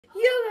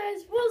you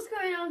guys, what's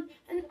going on?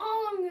 And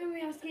all I'm going to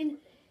be asking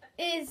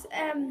is,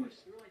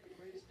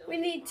 we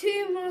need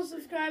 2 more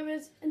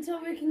subscribers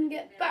until we can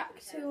get back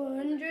to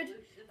 100,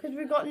 because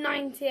we've got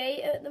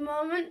 98 at the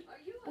moment,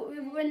 but we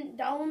went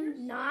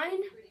down 9.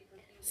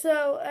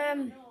 So,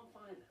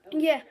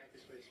 yeah,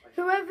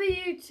 whoever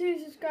you 2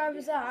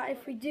 subscribers are,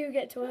 if we do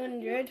get to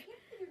 100,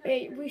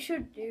 we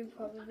should do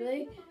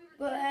probably,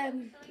 but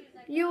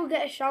you'll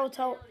get a shout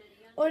out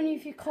only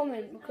if you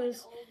comment,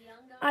 because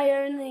I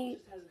only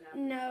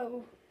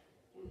know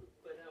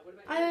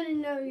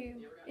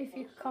you if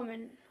you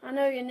comment. I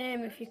know your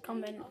name if you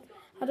comment.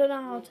 I don't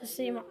know how to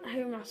see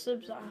who my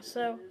subs are.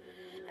 So,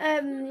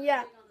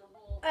 yeah.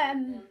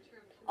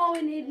 All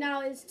we need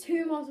now is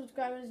 2 more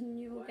subscribers, and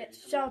you will get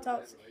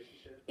shoutouts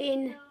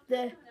in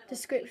the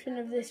description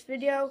of this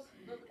video.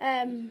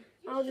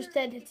 I'll just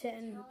edit it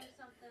and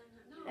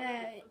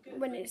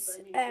when it's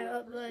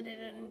uploaded,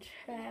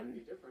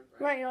 and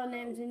write your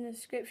names in the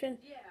description.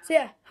 So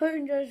yeah, hope you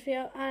enjoyed this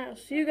video, and I'll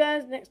see you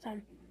guys next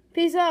time.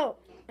 Peace out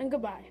and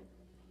goodbye.